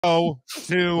go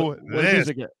to this.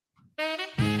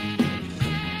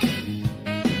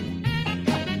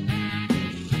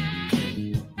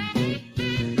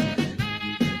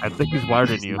 I think he's wired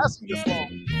than you.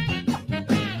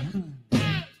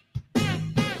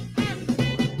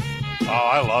 Oh,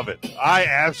 I love it. I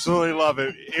absolutely love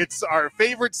it. It's our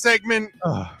favorite segment.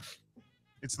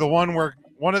 It's the one where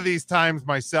one of these times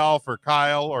myself or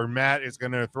Kyle or Matt is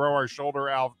going to throw our shoulder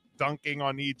out dunking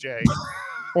on EJ.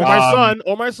 Or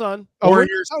my son. Or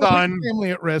your son.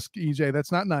 Family at risk, EJ.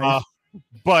 That's not nice.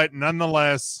 But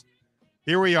nonetheless,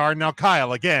 here we are. Now,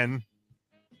 Kyle, again,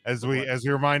 as we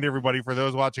remind everybody, for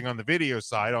those watching on the video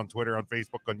side, on Twitter, on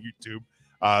Facebook, on YouTube,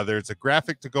 there's a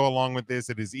graphic to go along with this.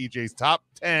 It is EJ's top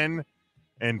 10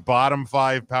 and bottom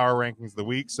 5 power rankings of the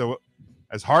week. So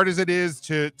as hard as it is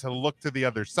to look to the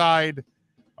other side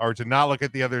or to not look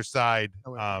at the other side,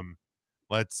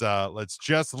 let's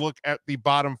just look at the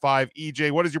bottom 5.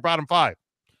 EJ, what is your bottom 5?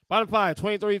 Bottom 5,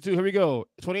 20-32. Here we go.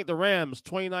 28 the Rams,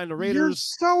 29 the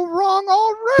Raiders. You're so wrong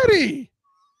already.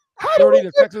 How 30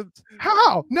 the Texans.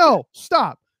 How? No,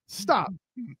 stop. That's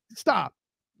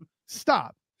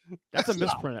a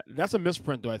misprint. That's a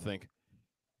misprint, do I think?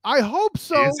 I hope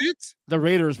so. Is it? The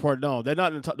Raiders part, no. They're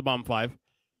not in the bottom 5.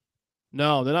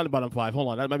 No, they're not in the bottom 5. Hold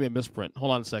on. That might be a misprint.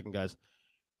 Hold on a second, guys.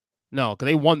 No, because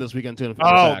they won this weekend, too.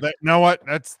 You know what?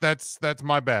 That's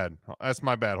my bad. That's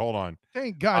my bad. Hold on.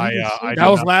 Thank God.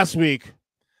 That was last week.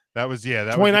 That was,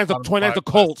 that 29 the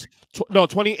Colts.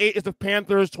 28 is the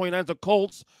Panthers. 29 the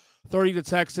Colts. 30 the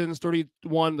Texans.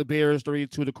 31 the Bears.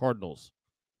 32 the Cardinals.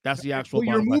 That's the actual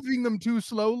You're moving them too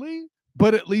slowly,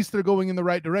 but at least they're going in the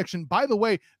right direction. By the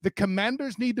way, the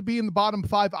Commanders need to be in the bottom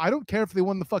 5. I don't care if they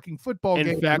won the fucking football game.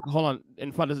 In fact, hold on.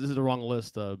 In fact, this is the wrong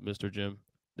list, Mr. Jim.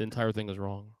 The entire thing is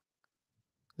wrong.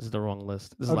 This is the wrong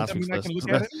list. This is last week's list.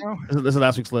 This is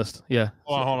last week's list. Yeah.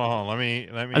 Hold on. Let me.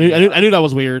 I knew that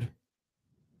was weird.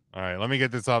 All right, let me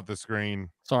get this off the screen.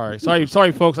 Sorry,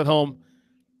 folks at home.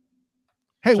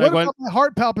 Hey, what about my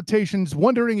heart palpitations?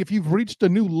 Wondering if you've reached a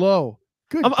new low.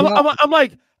 Good. I'm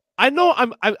like, I know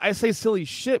I say silly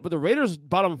shit, but the Raiders'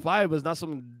 bottom 5 is not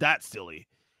something that silly.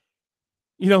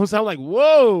 You know, so I'm like,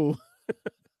 whoa.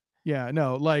 Yeah,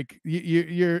 no, like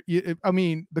you're I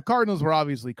mean, the Cardinals were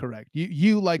obviously correct.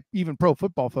 You like even Pro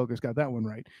Football Focus got that one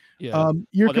right. Yeah. And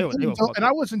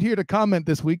I wasn't here to comment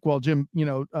this week while Jim,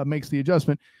 makes the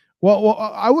adjustment. Well,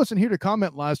 I wasn't here to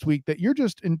comment last week that you're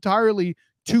just entirely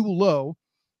too low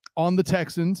on the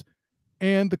Texans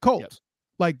and the Colts. Yes.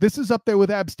 Like this is up there with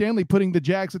Ab Stanley putting the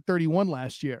Jags at 31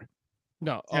 last year.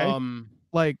 No,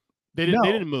 like they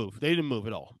didn't move. They didn't move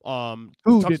at all.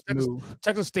 Who didn't move?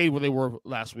 Texas stayed where they were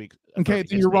last week. Okay,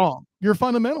 then you're wrong. You're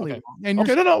fundamentally wrong. And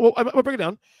no. We'll break it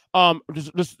down.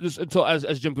 Just until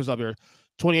as Jim goes up here,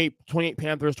 28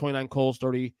 Panthers, 29 Colts,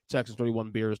 30 Texans,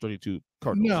 31 Bears, 32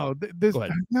 Cardinals. No, go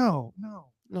ahead. No,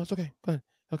 it's okay. Go ahead.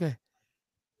 Okay.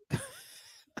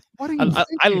 What are you?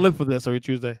 I live for this every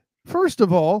Tuesday. First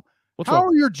of all, how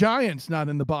are your Giants not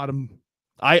in the bottom?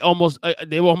 They were almost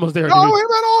there. No, almost.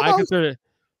 I consider it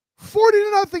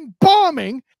 40-0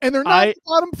 bombing, and they're not in the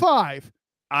bottom 5.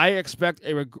 I expect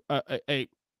a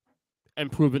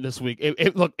improvement this week.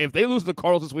 If they lose the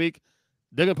Cardinals this week,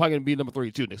 they're probably going to be number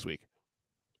 32 next week.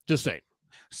 Just saying.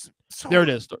 So, there it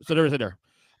is. So there it is there.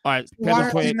 All right. Why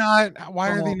are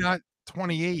they not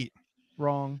 28?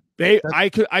 Wrong. When I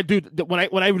did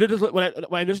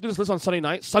this list on Sunday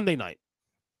night,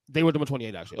 they were number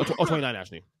 28 actually, or 29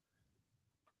 actually.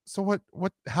 So what?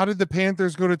 How did the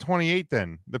Panthers go to 28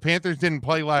 then? The Panthers didn't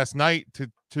play last night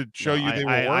to show you they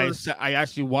were worse. I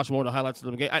actually watched more of the highlights of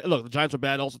the game. Look, the Giants are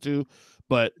bad also too,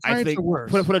 but I think for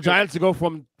the Giants to go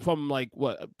from like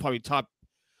what probably top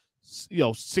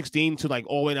 16 to like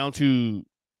all the way down to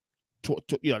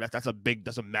that's a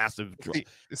massive drop.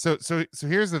 So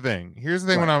here's the thing.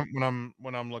 Right.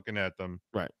 when I'm looking at them,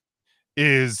 right,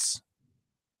 is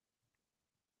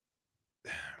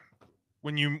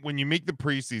when you make the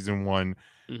preseason one,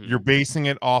 you're basing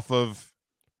it off of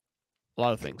a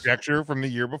lot of things. Conjecture from the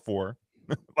year before,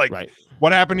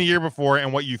 what happened the year before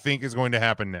and what you think is going to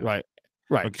happen now. Right.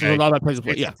 Okay. So a lot of places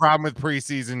it's the problem with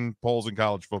preseason polls in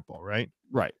college football, right?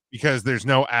 Right. Because there's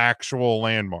no actual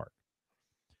landmark.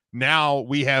 Now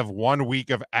we have 1 week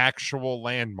of actual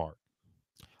landmark.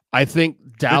 I think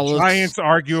Dallas. The Giants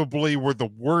arguably were the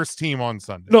worst team on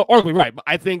Sunday. No, arguably right, but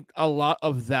I think a lot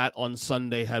of that on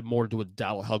Sunday had more to do with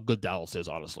Dallas, how good Dallas is,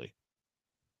 honestly.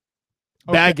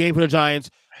 Okay. Bad game for the Giants.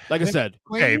 Like I said,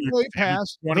 okay,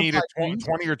 past 20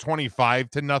 or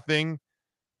 25 to nothing,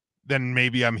 then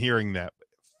maybe I'm hearing that.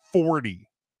 40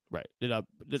 Right. They're not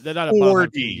a bottom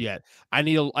 5 team yet. I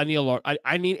need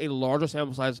a larger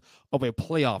sample size of a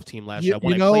playoff team last year.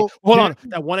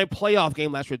 That won a playoff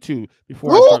game last year too.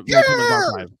 Before I start putting the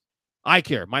bottom 5. I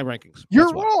care. My rankings.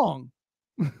 You're wrong.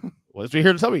 Well, you're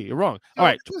here to tell me you're wrong. No, all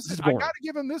right. Listen, I got to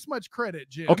give him this much credit,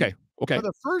 Jim. Okay. For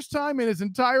the first time in his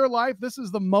entire life, this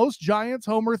is the most Giants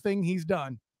homer thing he's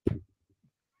done.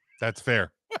 That's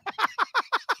fair.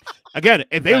 Again,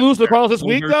 if they lose the Cardinals this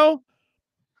week, though,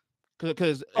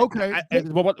 because what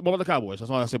about the Cowboys?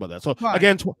 That's all I say about that. So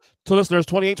again, to listeners,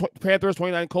 28 Panthers,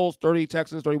 29 Colts, 30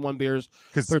 Texans, 31 Bears.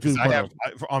 Because I have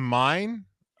on mine,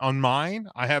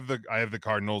 I have the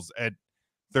Cardinals at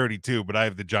 32, but I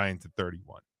have the Giants at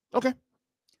 31. Okay.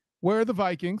 Where are the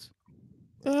Vikings?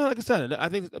 Like I said, I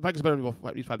think the Vikings are better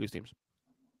than these 5 of these teams.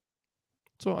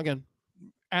 So again,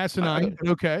 asinine.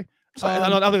 Okay. So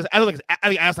I think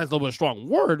asinine's a little bit of a strong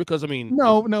word because I mean,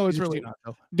 no, it's really not.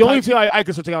 Though. The only thing I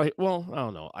could take out here, well, I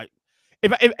don't know.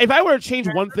 If I were to change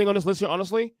one thing on this list here,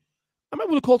 honestly, I might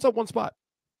move the Colts up one spot.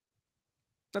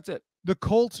 That's it. The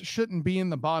Colts shouldn't be in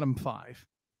the bottom 5.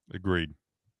 Agreed.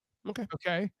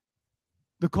 Okay.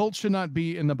 The Colts should not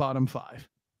be in the bottom 5.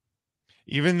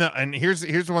 And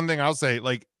here's one thing I'll say,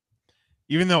 like,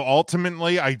 even though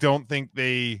ultimately I don't think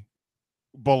they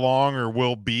belong or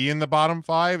will be in the bottom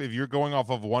 5, if you're going off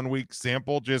of 1 week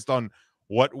sample just on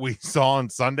what we saw on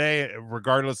Sunday,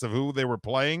 regardless of who they were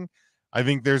playing, I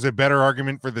think there's a better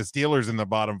argument for the Steelers in the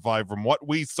bottom 5 from what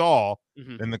we saw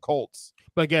than the Colts.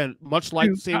 But again, much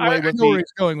like the same way with where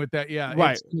he's going with that, yeah,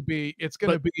 right. It's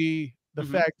gonna be the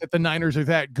fact that the Niners are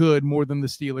that good more than the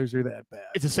Steelers are that bad.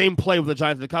 It's the same play with the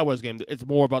Giants and the Cowboys game. It's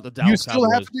more about the Dallas You still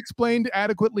Cowboys. haven't explained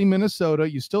adequately Minnesota.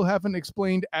 You still haven't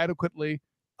explained adequately.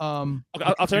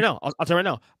 Okay, I'll tell you now. I'll tell you right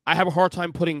now. I have a hard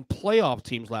time putting playoff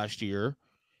teams last year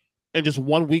in just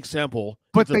 1 week sample.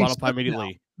 But the bottom 5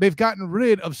 immediately. They've gotten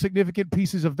rid of significant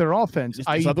pieces of their offense.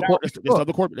 They saw the quarterback.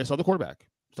 They saw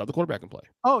the quarterback in play.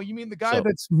 Oh, you mean the guy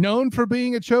that's known for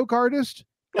being a choke artist?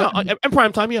 Yeah, in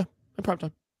prime time, yeah. In prime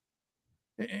time.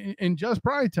 In just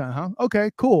prime time, huh? Okay,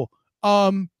 cool.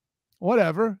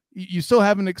 Whatever. You still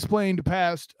haven't explained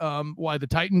past why the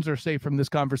Titans are safe from this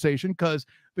conversation, because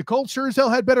the Colts sure as hell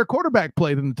had better quarterback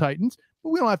play than the Titans, but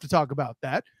we don't have to talk about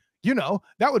that.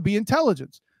 That would be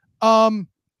intelligence.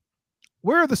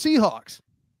 Where are the Seahawks?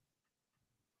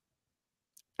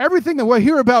 Everything that we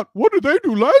hear about, what did they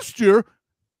do last year?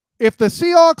 If the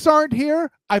Seahawks aren't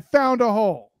here, I found a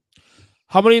hole.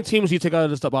 How many teams do you take out of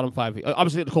this bottom 5?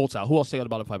 Obviously, the Colts out. Who else take out of the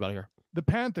bottom 5 out of here? The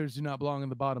Panthers do not belong in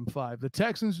the bottom 5. The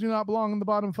Texans do not belong in the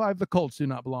bottom 5. The Colts do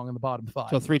not belong in the bottom 5.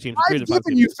 So 3 teams. I've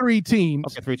given you 3 teams.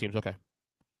 Okay, 3 teams. Okay.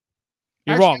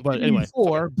 You're wrong, but anyway.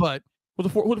 4, but who the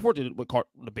 4 did?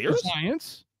 The Bears? The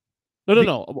Giants?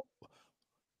 No.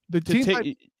 The teams. Go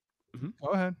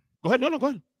ahead. Go ahead. No, go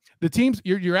ahead. The teams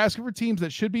you're asking for teams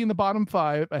that should be in the bottom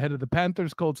 5 ahead of the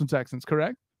Panthers, Colts, and Texans,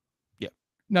 correct? Yeah.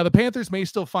 Now the Panthers may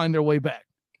still find their way back,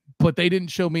 but they didn't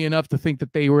show me enough to think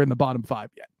that they were in the bottom 5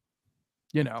 yet.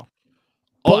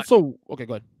 Also, okay,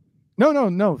 go ahead.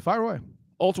 No, fire away.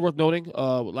 Also worth noting,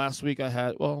 last week I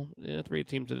had 3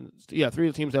 teams. 3 of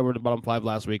the teams that were in the bottom 5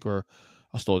 last week are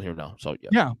still in here now. So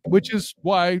yeah, which is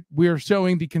why we're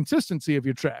showing the consistency of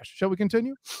your trash. Shall we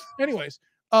continue? Anyways,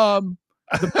 the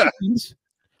Vikings.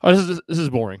 Oh, this is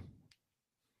boring.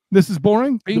 This is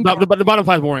boring. The bottom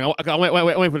 5 is boring. I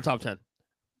wait for the top 10.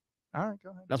 All right,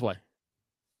 go ahead. That's why.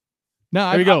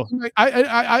 Now, there you go.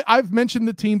 I've mentioned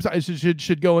the teams I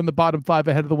should go in the bottom 5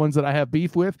 ahead of the ones that I have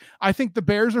beef with. I think the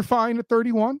Bears are fine at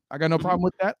 31. I got no problem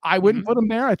with that. I wouldn't put them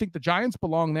there. I think the Giants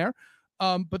belong there.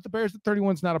 But the Bears at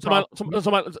 31 is not a problem.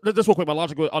 Just real quick, my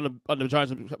logic on the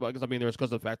Giants, because I mean, there's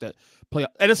because of the fact that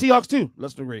and the Seahawks too.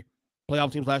 Let's agree.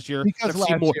 Playoff teams last year.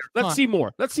 Let's see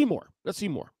more.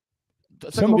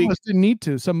 Some of us didn't need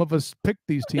to. Some of us picked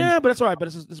these teams. Yeah, but that's all right. But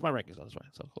this is my rankings. That's right.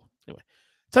 So cool. Anyway.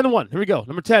 10-1. Here we go.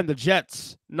 Number 10, the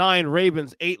Jets. 9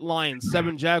 Ravens. 8 Lions.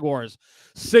 7 Jaguars.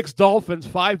 6 Dolphins.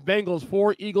 5 Bengals.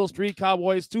 4 Eagles. 3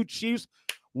 Cowboys. 2 Chiefs.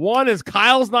 1 is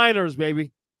Kyle's Niners,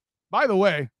 baby. By the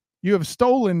way, you have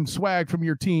stolen swag from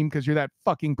your team because you're that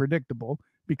fucking predictable.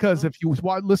 Because if you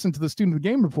listen to the Student of the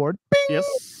Game report, bing,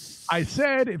 yes, I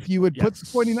said if you would put the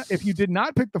 49, if you did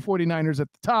not pick the 49ers at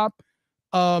the top,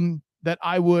 that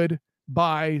I would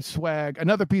buy swag,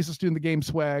 another piece of Student of the Game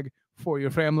swag for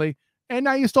your family. And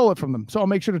now you stole it from them. So I'll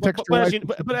make sure to text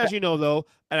but as you know, though,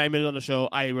 and I admitted on the show,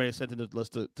 I already sent in the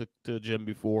list to Jim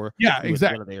before. Yeah,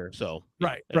 exactly. There, so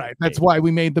right. That's why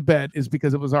we made the bet, is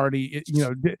because it was already,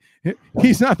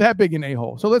 he's not that big an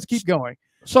a-hole. So let's keep going.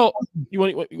 So you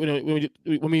want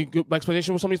me to my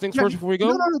explanation with some of these things first before we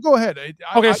go? No, go ahead.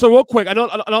 So real quick, I know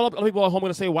a lot of people at home are going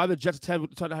to say why the Jets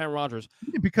tend to Aaron Rodgers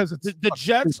because it's the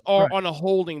Jets are on a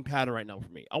holding pattern right now for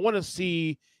me. I want to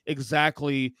see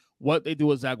exactly what they do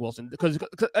with Zach Wilson because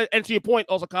and to your point,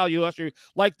 also Kyle, you actually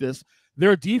like this.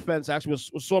 Their defense actually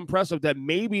was so impressive that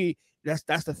maybe that's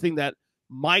the thing that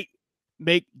might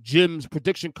make Jim's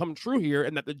prediction come true here,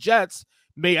 and that the Jets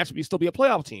may actually still be a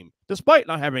playoff team despite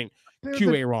not having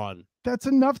Q-Aaron. That's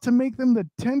enough to make them the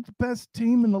 10th best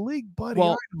team in the league, buddy.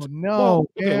 Well, I don't know.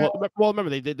 Well, remember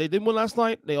they didn't win last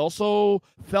night. They also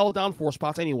fell down 4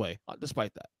 spots anyway,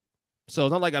 despite that. So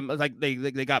it's not like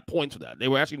they got points for that. They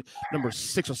were actually number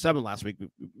 6 or 7 last week,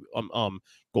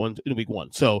 going into week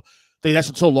 1. So they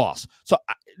actually still lost. So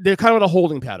they're kind of in a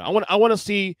holding pattern. I want to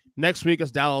see next week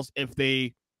as Dallas if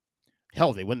they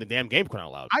win the damn game, crying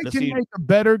out loud. I can make a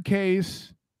better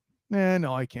case.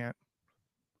 No, I can't.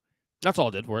 That's all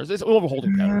it did for us. It's more of a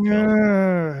holding pattern. You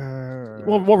know?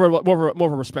 more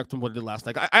of a respect from what it did last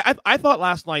night. I thought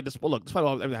last night, despite all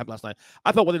everything that happened last night,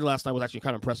 I thought what they did last night was actually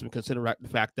kind of impressive considering the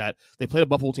fact that they played a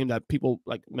Buffalo team that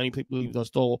many people believe they're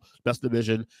still best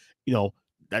division. You know,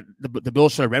 that the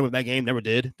Bills should have ran with that game, never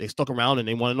did. They stuck around and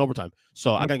they won in overtime.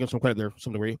 So I gotta give some credit there to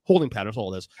some degree. Holding pattern, that's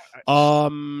all it is.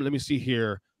 Let me see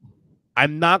here.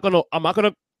 I'm not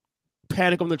gonna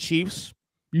panic on the Chiefs.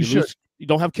 You should. You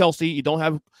don't have Kelsey. You don't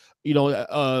have,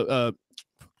 the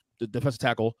defensive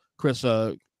tackle, Chris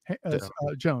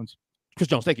Jones. Chris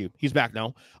Jones, thank you. He's back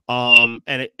now. And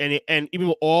even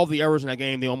with all the errors in that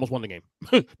game, they almost won the game.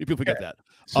 People forget that.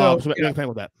 So I'm playing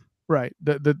with that. Right.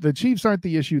 The Chiefs aren't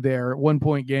the issue there. 1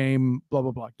 point game, blah,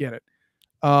 blah, blah. Get it.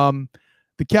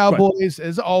 The Cowboys,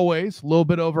 as always, a little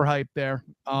bit overhyped there.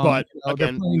 But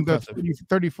again, they're playing the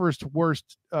 31st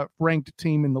worst ranked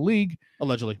team in the league.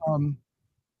 Allegedly.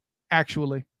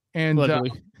 Actually. And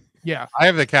yeah. I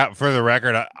have for the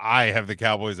record, I have the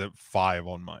Cowboys at 5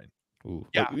 on mine. Ooh.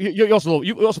 Yeah. You're also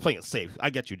playing it safe. I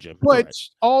get you, Jim. But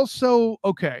also,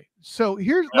 okay. So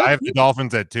I have the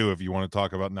Dolphins at 2 if you want to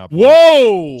talk about now.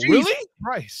 Whoa, Jesus really?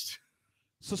 Christ.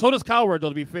 So does Coward, though,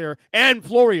 to be fair, and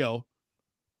Florio.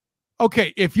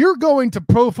 Okay, if you're going to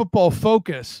Pro Football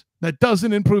Focus, that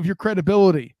doesn't improve your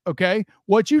credibility. Okay,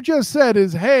 what you just said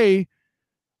is, hey,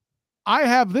 I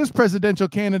have this presidential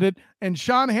candidate, and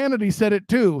Sean Hannity said it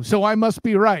too, so I must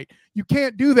be right. You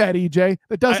can't do that, EJ.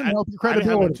 That doesn't help your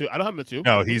credibility. I don't have him too.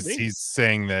 No, he's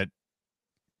saying that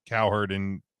Cowherd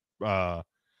and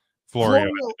Florio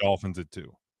and the Dolphins at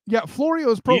 2. Yeah,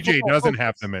 Florio's Pro EJ doesn't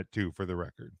have them at 2 for the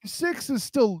record. 6 is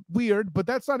still weird, but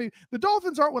that's not even the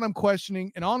Dolphins aren't what I'm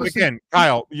questioning. And honestly, but again,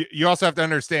 Kyle, you also have to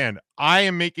understand, I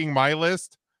am making my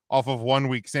list off of 1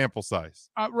 week sample size.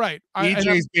 Right.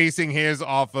 EJ's basing his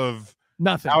off of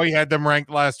nothing. How he had them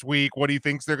ranked last week, what he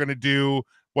thinks they're going to do,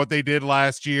 what they did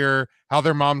last year, how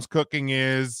their mom's cooking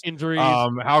is, injuries,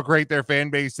 how great their fan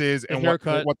base is, and what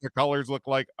their colors look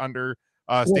like under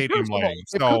stadium lighting.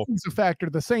 So it's a factor.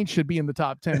 The Saints should be in the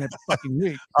top 10 every fucking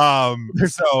week.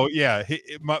 So yeah,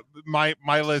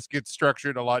 my list gets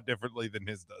structured a lot differently than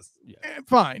his does. Yeah.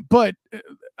 Fine, but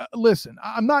listen,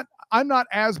 I'm not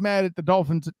as mad at the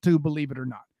Dolphins at 2, believe it or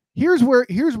not. Here's where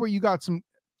you got some.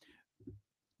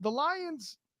 The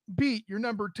Lions beat your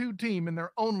number 2 team, and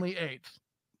they're only 8th.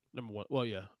 Number 1. Well,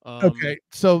 yeah. Okay,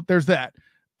 so there's that.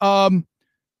 The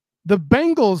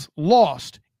Bengals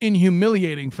lost in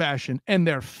humiliating fashion, and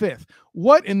they're 5th.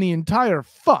 What in the entire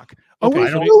fuck? Okay,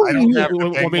 I don't have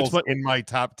the Bengals in my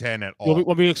top 10 at all.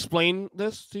 Want me to explain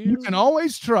this to you? You can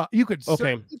always try. You could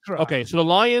try. Okay, so the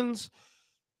Lions,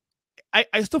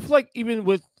 I still feel like even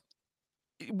with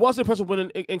it was impressive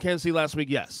winning in Kansas City last week,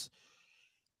 yes.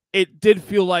 It did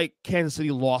feel like Kansas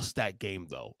City lost that game,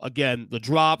 though. Again, the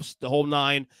drops, the whole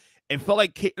 9. It felt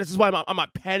like this is why I'm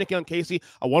not panicking on KC.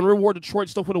 I want to reward Detroit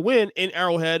still for the win in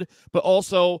Arrowhead, but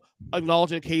also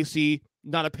acknowledging KC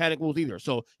not a panic move either.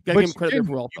 So you got to give them credit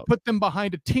for all. You put them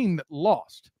behind a team that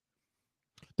lost.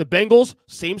 The Bengals,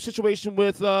 same situation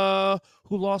with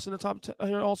who lost in the top 10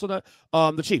 here. Also, that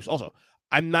the Chiefs. Also,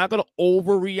 I'm not going to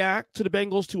overreact to the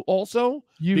Bengals too. Also,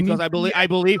 because I believe.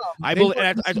 I told you in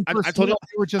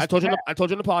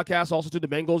the podcast. Also, to the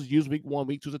Bengals use week 1,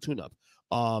 week 2 as a tune-up.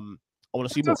 I want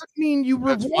to see more. Doesn't mean you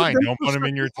That's fine. Don't put them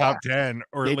in your top 10,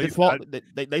 or at least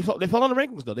they fell on the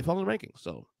rankings though. They fell on the rankings,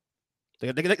 so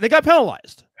they got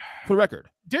penalized. For the record,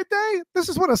 did they? This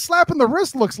is what a slap in the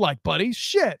wrist looks like, buddy.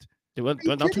 Shit. They went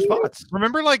down 2 spots.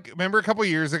 Remember a couple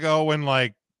years ago when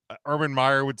Urban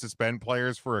Meyer would suspend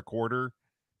players for a quarter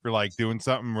for doing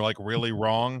something really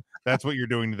wrong? That's what you're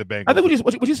doing to the Bengals. I think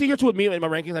what you see here too with me in my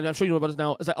rankings, and I'm sure you know about this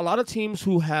now, is that a lot of teams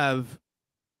who have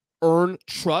earn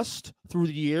trust through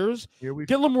the years, Here we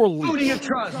get a little more leash.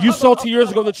 You saw 2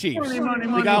 years ago the Chiefs. They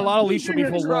got a lot of leash from me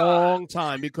for a long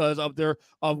time because of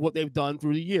what they've done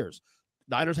through the years.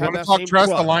 Niners have that same trust.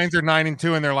 The Lions are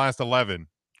 9-2 in their last 11.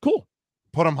 Cool.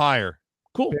 Put them higher.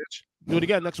 Cool. Bitch. Do it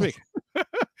again next week. Do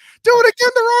it again.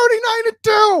 They're already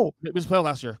 9-2. It was play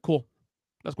last year. Cool.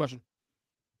 Next question.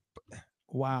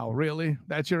 Wow, really?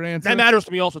 That's your answer? That matters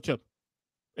to me also, too.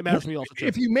 It matters to me also, too.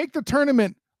 If you make the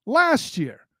tournament last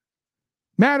year,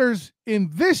 matters in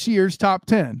this year's top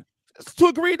 10. To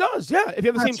agree, it does. Yeah. If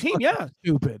you have the same team, yeah.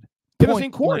 Stupid. If you have the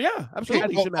same core, yeah.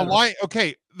 Absolutely.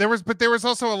 Okay. There was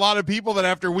also a lot of people that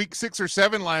after week 6 or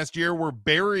 7 last year were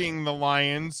burying the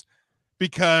Lions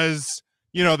because,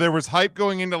 there was hype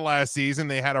going into last season.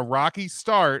 They had a rocky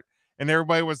start and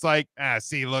everybody was like,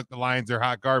 see, look, the Lions are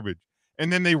hot garbage. And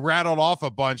then they rattled off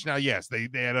a bunch. Now, yes, they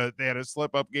had a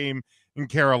slip up game in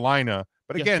Carolina,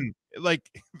 but again, like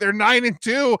they're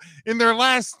 9-2 in their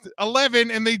last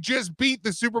 11, and they just beat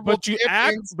the Super Bowl. But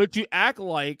you act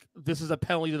like this is a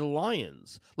penalty to the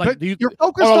Lions. Like you're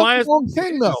focused on the wrong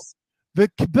thing, though. The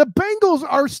Bengals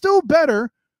are still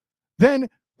better than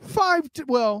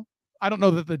well, I don't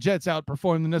know that the Jets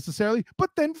outperformed them necessarily, but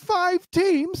then 5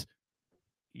 teams.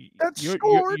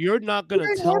 You're not going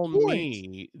to tell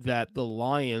me that the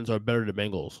Lions are better than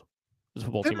Bengals. This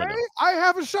football team right now. I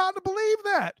have a shot to believe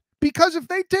that, because if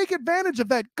they take advantage of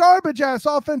that garbage ass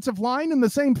offensive line in the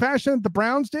same fashion that the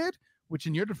Browns did, which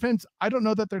in your defense, I don't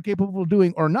know that they're capable of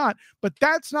doing or not, but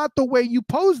that's not the way you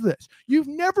pose this. You've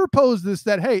never posed this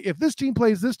that, hey, if this team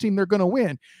plays this team, they're going to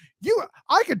win.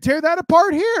 I could tear that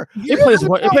apart here. It plays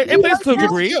to a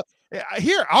degree.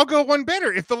 Here, I'll go one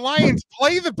better. If the Lions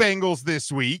play the Bengals this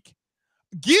week,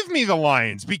 give me the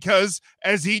Lions, because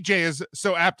as EJ has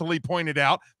so aptly pointed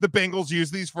out, the Bengals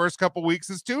use these first couple weeks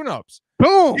as tune-ups.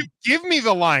 Boom. Give me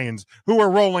the Lions, who are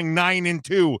rolling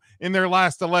 9-2 in their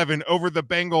last 11 over the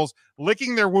Bengals,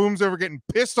 licking their wounds over getting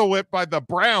pistol whipped by the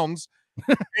Browns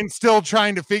and still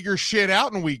trying to figure shit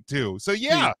out in week 2. So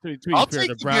yeah, I'll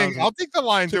take the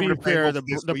Lions over the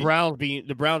Bengals.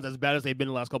 The Browns, as bad as they've been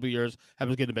in the last couple of years,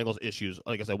 haven't given the Bengals issues.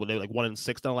 Like I said, when they 1-6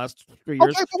 in the last 3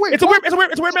 years. Okay, wait, it's a weird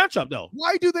matchup, though.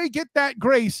 Why do they get that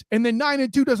grace and then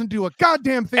 9-2 doesn't do a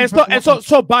goddamn thing?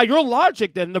 So by your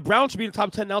logic, then the Browns should be in the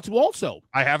top 10 now too. Also,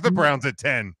 I have the Browns at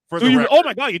 10 for oh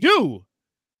my god, you do.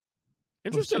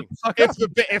 Interesting.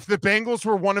 If the Bengals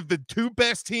were one of the 2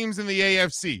 best teams in the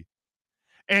AFC.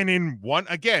 And in 1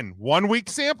 week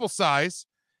sample size,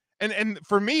 and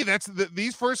for me, that's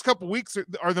these first couple weeks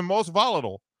are the most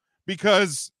volatile,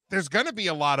 because there's going to be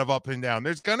a lot of up and down.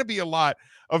 There's going to be a lot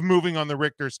of moving on the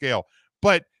Richter scale.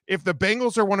 But if the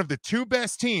Bengals are one of the 2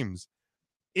 best teams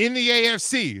in the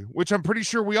AFC, which I'm pretty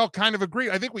sure we all kind of agree,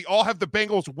 I think we all have the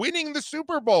Bengals winning the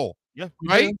Super Bowl. Yeah,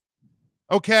 right.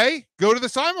 Okay, go to the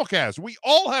simulcast. We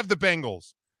all have the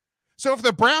Bengals. So if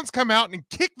the Browns come out and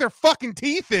kick their fucking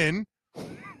teeth in,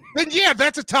 then yeah,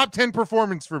 that's a top 10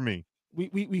 performance for me.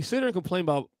 We sit there and complain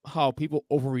about how people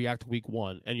overreact to week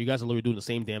 1, and you guys are literally doing the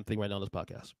same damn thing right now on this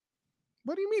podcast.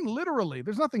 What do you mean literally?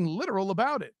 There's nothing literal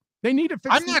about it. They need to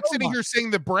fix I'm not sitting here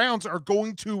saying the Browns are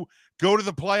going to go to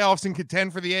the playoffs and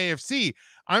contend for the AFC.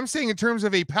 I'm saying in terms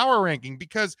of a power ranking,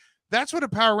 because that's what a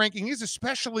power ranking is,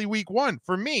 especially week 1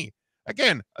 for me.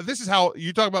 Again, this is how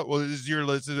you talk about, well, this is your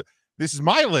list. This is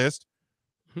my list.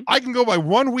 I can go by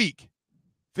 1 week.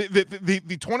 The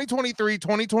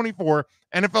 2023-2024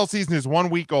 NFL season is 1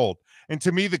 week old. And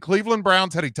to me, the Cleveland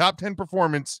Browns had a top 10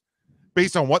 performance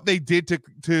based on what they did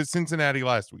to Cincinnati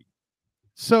last week.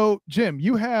 So, Jim,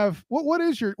 you have what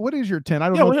is your 10? I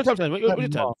don't know. What's your top 10? What's your 10?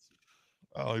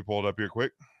 Let me pull it up here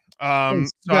quick. So I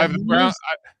have the Browns.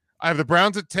 I have the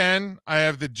Browns at 10. I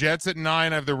have the Jets at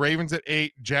 9. I have the Ravens at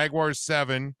 8. Jaguars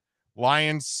 7.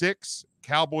 Lions 6.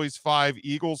 Cowboys 5.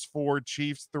 Eagles 4.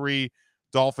 Chiefs 3.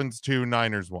 Dolphins 2.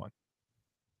 Niners 1.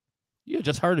 You're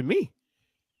just harder than me.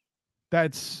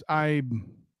 Because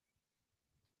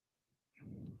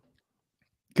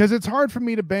it's hard for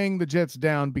me to bang the Jets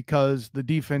down because the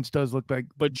defense does look like.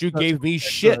 But you gave me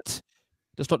shit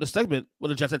to start the segment with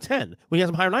the Jets at 10 when he has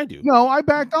them higher than I do. No, I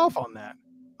backed off on that.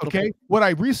 Okay. What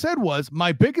I resaid was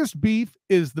my biggest beef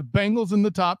is the Bengals in the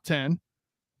top 10.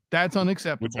 That's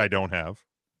unacceptable. Which I don't have.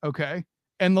 Okay.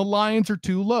 And the Lions are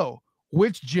too low,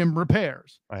 which Jim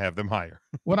repairs. I have them higher.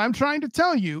 What I'm trying to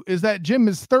tell you is that Jim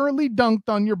is thoroughly dunked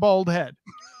on your bald head.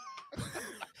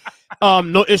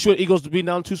 No issue with Eagles being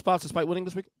down 2 spots despite winning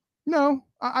this week? No,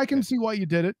 I can see why you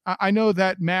did it. I know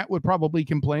that Matt would probably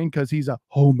complain because he's a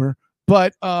homer,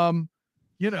 but about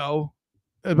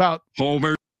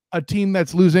homer, a team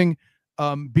that's losing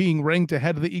being ranked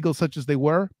ahead of the Eagles such as they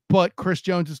were, but Chris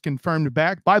Jones is confirmed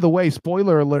back. By the way,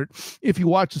 spoiler alert, if you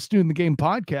watch the Student the Game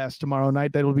podcast tomorrow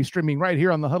night, that'll be streaming right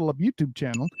here on the Huddle Up YouTube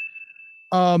channel.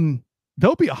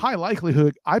 There'll be a high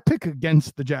likelihood I pick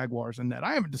against the Jaguars in that.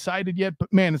 I haven't decided yet,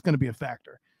 but man, it's going to be a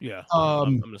factor. Yeah,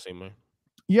 I'm the same way.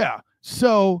 Yeah,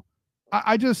 so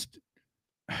I just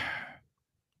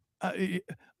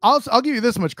I'll give you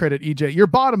this much credit, EJ. Your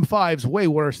bottom five's way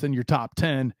worse than your top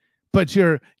 10, but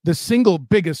the single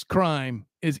biggest crime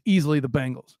is easily the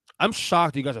Bengals. I'm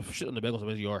shocked you guys are shitting the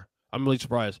Bengals as you are. I'm really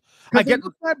surprised. I get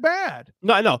that bad.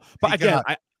 No, I know, but again,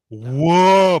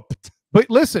 whooped. But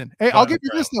listen, hey, I'll give you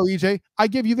this though, EJ. I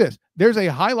give you this. There's a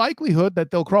high likelihood that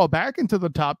they'll crawl back into the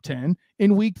top 10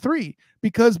 in week 3,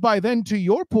 because by then, to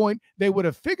your point, they would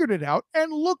have figured it out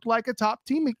and looked like a top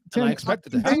team. And I expect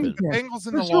it to happen. The Bengals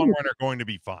in the long run are going to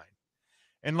be fine.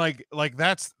 And like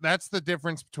that's the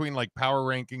difference between like power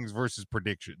rankings versus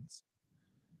predictions.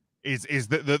 Is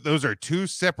that those are two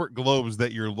separate globes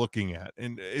that you're looking at,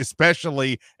 and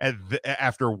especially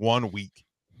after 1 week.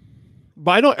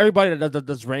 But I know everybody that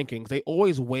does rankings, they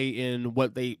always weigh in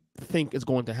what they think is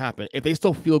going to happen. If they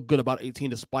still feel good about 18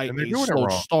 despite a slow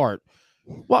start,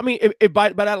 well, I mean, if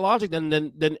by that logic,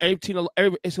 then every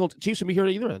single Chiefs should be here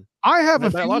either end. I have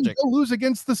a feeling they'll lose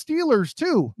against the Steelers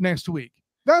too next week.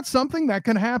 That's something that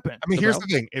can happen. I mean, here's the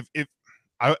thing: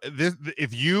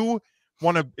 if you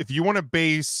want to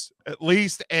base at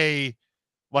least a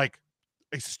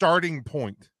starting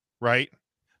point, right?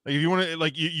 Like if you want to,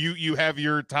 like you have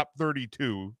your top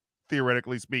 32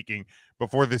 theoretically speaking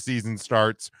before the season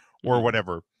starts or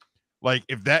whatever. Like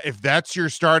if that's your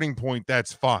starting point,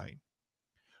 that's fine.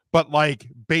 But like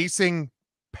basing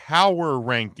power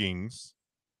rankings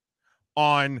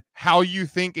on how you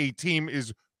think a team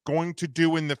is going to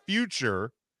do in the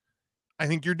future, I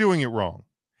think you're doing it wrong,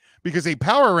 because a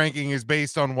power ranking is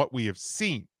based on what we have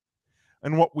seen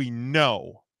and what we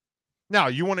know. Now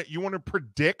you want to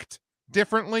predict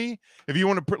differently. If you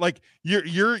want to put like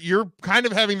you're kind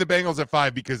of having the Bengals at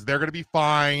 5 because they're going to be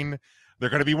fine. They're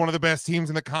going to be one of the best teams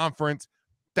in the conference.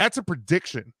 That's a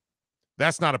prediction.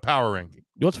 That's not a power ranking.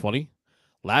 You know what's funny?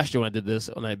 Last year when I did this,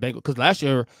 because last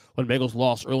year when Bengals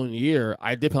lost early in the year,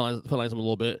 I did penalize them a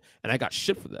little bit, and I got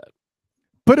shit for that.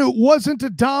 But it wasn't a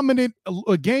dominant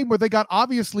a game where they got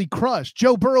obviously crushed.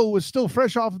 Joe Burrow was still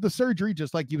fresh off of the surgery,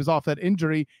 just like he was off that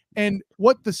injury. And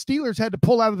what the Steelers had to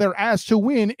pull out of their ass to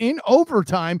win in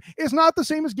overtime is not the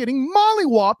same as getting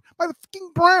mollywopped by the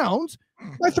fucking Browns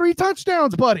by 3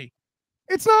 touchdowns, buddy.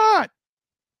 It's not.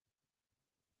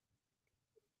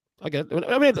 I get it.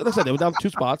 I mean, like I said, they were down 2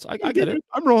 spots. I get it.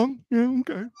 I'm wrong. Yeah,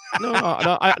 okay. No.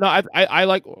 I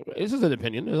like. This is an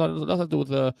opinion. It has nothing to do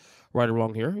with right or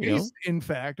wrong here. You know? In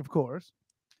fact, of course.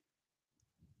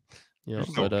 You know,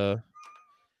 but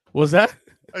was that?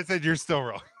 I said you're still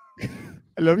wrong.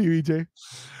 I love you, EJ.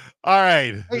 All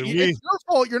right. Hey, it's your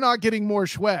fault you're not getting more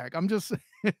swag. I'm just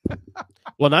saying.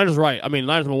 Well, Niners right. I mean,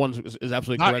 Niners #1 is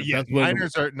absolutely correct. Yeah,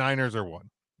 Niners are 1.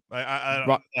 I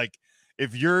don't like.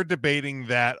 If you're debating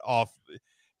that off,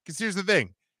 because here's the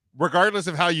thing, regardless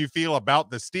of how you feel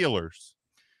about the Steelers,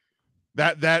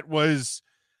 that was,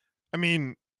 I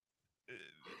mean,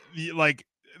 like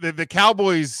the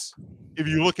Cowboys, if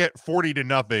you look at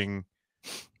 40-0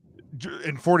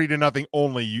 and 40-0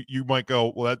 only, you might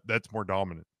go, well, that's more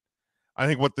dominant. I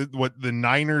think what the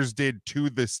Niners did to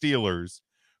the Steelers,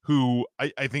 who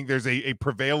I think there's a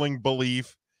prevailing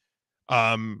belief,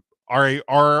 are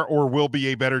or will be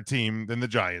a better team than the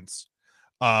Giants.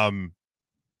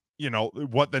 You know,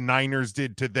 what the Niners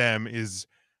did to them is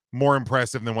more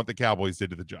impressive than what the Cowboys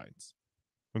did to the Giants.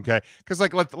 Okay, because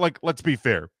let's be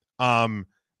fair.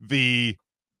 The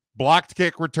blocked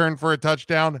kick return for a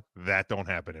touchdown, that don't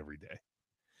happen every day.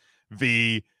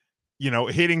 The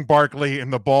hitting Barkley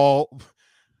and the ball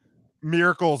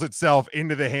miracles itself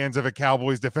into the hands of a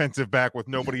Cowboys defensive back with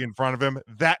nobody in front of him,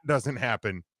 that doesn't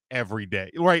happen every day,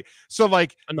 right? So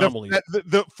like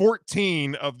the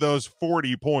 14 of those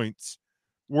 40 points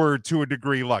were to a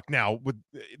degree luck. Now,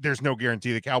 there's no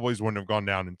guarantee the Cowboys wouldn't have gone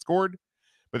down and scored,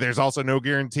 but there's also no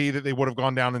guarantee that they would have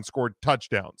gone down and scored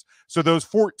touchdowns. So those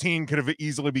 14 could have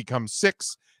easily become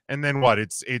 6, and then what?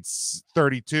 It's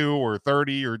 32 or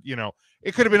 30, or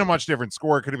it could have been a much different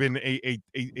score. It could have been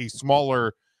a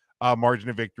smaller margin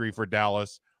of victory for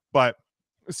Dallas, but.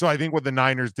 So I think what the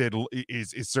Niners did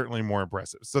is certainly more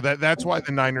impressive. So that's why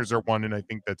the Niners are 1, and I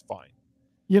think that's fine.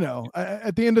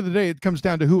 At the end of the day, it comes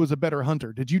down to who was a better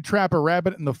hunter. Did you trap a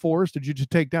rabbit in the forest? Did you just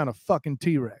take down a fucking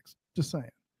T-Rex? Just saying.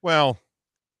 Well,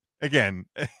 again,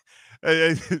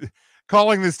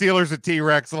 calling the Steelers a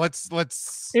T-Rex,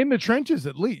 let's in the trenches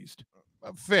at least.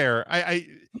 Fair.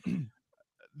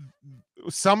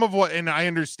 some of what, and I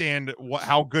understand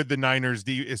how good the Niners,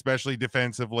 especially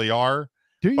defensively, are.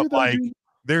 Do you? But like,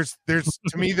 there's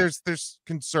to me, there's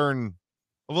concern,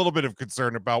 a little bit of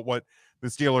concern about what the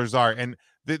Steelers are, and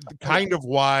the kind of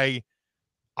why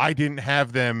I didn't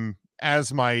have them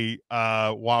as my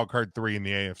wild card 3 in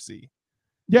the AFC.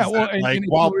 Yeah, well,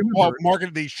 while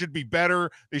market, they should be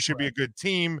better. They should be a good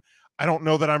team. I don't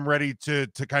know that I'm ready to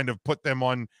kind of put them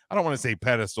on. I don't want to say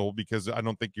pedestal because I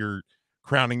don't think you're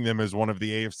crowning them as one of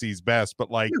the AFC's best. But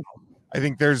like, I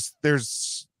think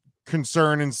there's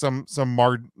concern in some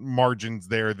margins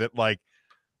there that like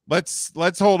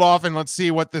let's hold off and let's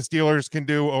see what the Steelers can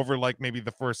do over like maybe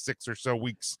the first 6 or so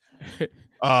weeks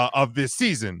of this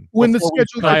season. When the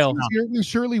schedule gets easier, we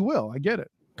surely will. I get it.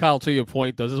 Kyle, to your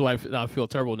point, though, this is why I feel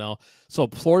terrible now. So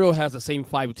Florio has the same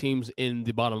 5 teams in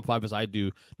the bottom 5 as I do.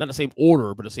 Not the same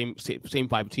order, but the same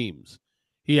 5 teams.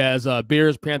 He has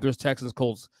Bears, Panthers, Texans,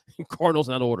 Colts, Cardinals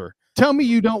in that order. Tell me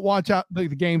you don't watch out the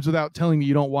games without telling me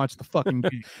you don't watch the fucking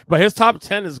game. But his top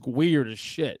 10 is weird as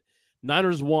shit.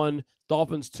 Niners 1,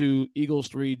 Dolphins 2, Eagles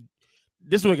 3.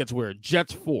 This is where it gets weird.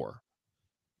 Jets 4,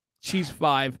 Chiefs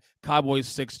 5, Cowboys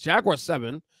 6, Jaguars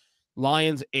 7,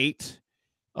 Lions 8.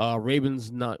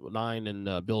 Ravens 9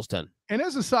 and Bills 10. And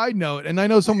as a side note, and I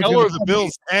know someone the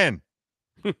Bills 10.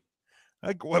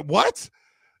 Like what?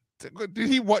 Did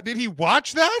he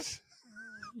watch that?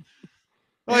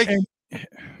 Like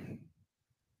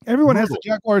everyone has the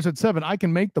Jaguars at 7. I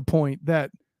can make the point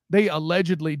that they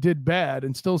allegedly did bad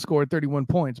and still scored 31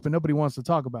 points, but nobody wants to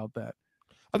talk about that.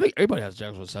 I think everybody has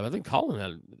Jaguars at 7. I think Colin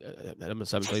had them at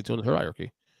 7-22 in the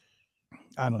hierarchy.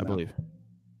 I don't know. I believe.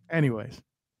 Anyways.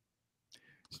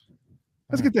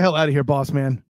 Let's get the hell out of here, boss man.